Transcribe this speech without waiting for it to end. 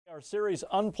Our series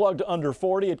Unplugged Under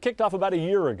 40, it kicked off about a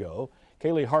year ago.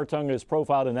 Kaylee Hartung has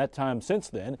profiled in that time since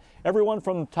then. Everyone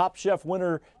from Top Chef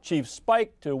winner Chief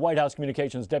Spike to White House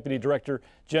Communications Deputy Director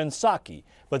Jen Psaki.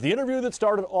 But the interview that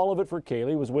started all of it for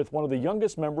Kaylee was with one of the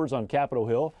youngest members on Capitol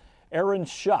Hill,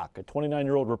 Schock, a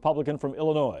 29-year-old Republican from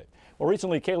Illinois. Well,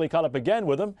 recently Kaylee caught up again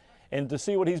with him and to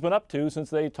see what he's been up to since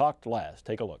they talked last.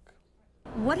 Take a look.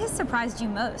 What has surprised you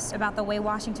most about the way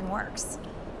Washington works?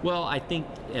 Well, I think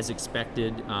as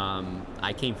expected,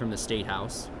 I came from the State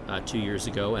House 2 years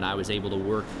ago, and I was able to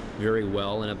work very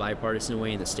well in a bipartisan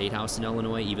way in the State House in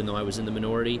Illinois, even though I was in the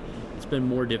minority. It's been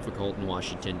more difficult in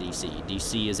Washington, D.C.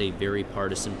 D.C. is a very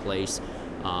partisan place.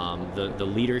 The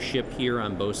leadership here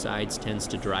on both sides tends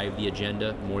to drive the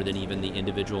agenda more than even the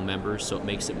individual members, so it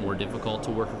makes it more difficult to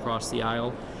work across the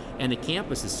aisle. And the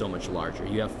campus is so much larger.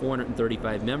 You have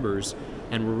 435 members,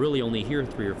 and we're really only here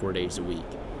 3 or 4 days a week.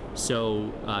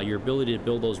 So your ability to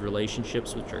build those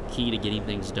relationships, which are key to getting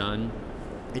things done,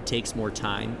 it takes more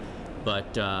time.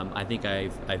 But I think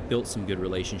I've built some good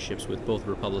relationships with both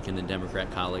Republican and Democrat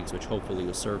colleagues, which hopefully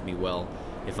will serve me well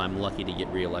if I'm lucky to get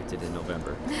reelected in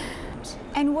November.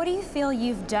 And what do you feel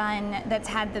you've done that's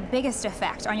had the biggest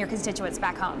effect on your constituents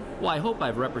back home? Well, I hope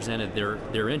I've represented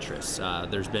their interests.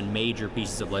 There's been major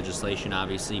pieces of legislation,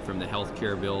 obviously, from the health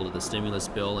care bill to the stimulus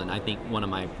bill, and I think one of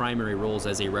my primary roles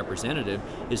as a representative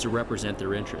is to represent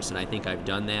their interests, and I think I've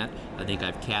done that. I think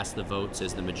I've cast the votes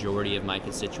as the majority of my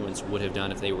constituents would have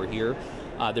done if they were here.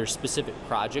 There's specific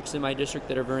projects in my district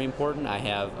that are very important. I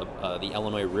have the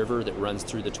Illinois River that runs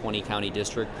through the 20-county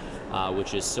district,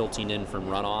 which is silting in from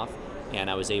runoff. And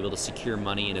I was able to secure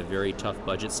money in a very tough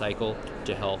budget cycle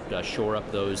to help shore up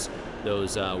those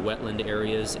wetland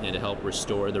areas and to help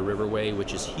restore the riverway,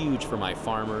 which is huge for my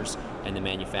farmers and the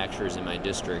manufacturers in my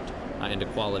district and to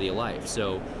quality of life.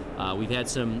 So we've had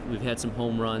some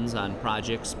home runs on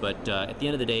projects, but at the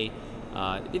end of the day,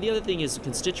 the other thing is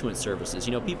constituent services.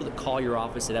 You know, people that call your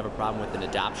office that have a problem with an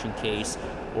adoption case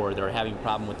or they're having a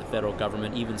problem with the federal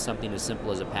government, even something as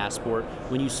simple as a passport.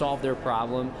 When you solve their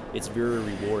problem, it's very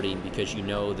rewarding because you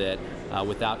know that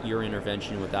without your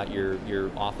intervention, without your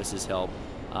office's help,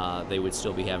 they would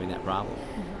still be having that problem.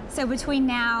 So between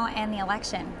now and the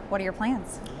election, what are your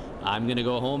plans? I'm going to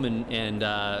go home and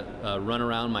run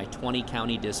around my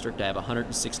 20-county district. I have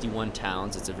 161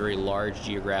 towns. It's a very large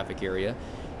geographic area.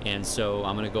 And so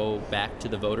I'm going to go back to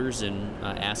the voters and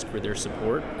ask for their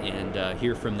support and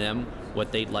hear from them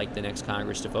what they'd like the next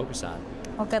Congress to focus on.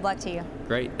 Well, good luck to you.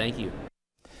 Great. Thank you.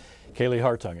 Kaylee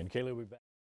Hartung. And Kaylee will be back.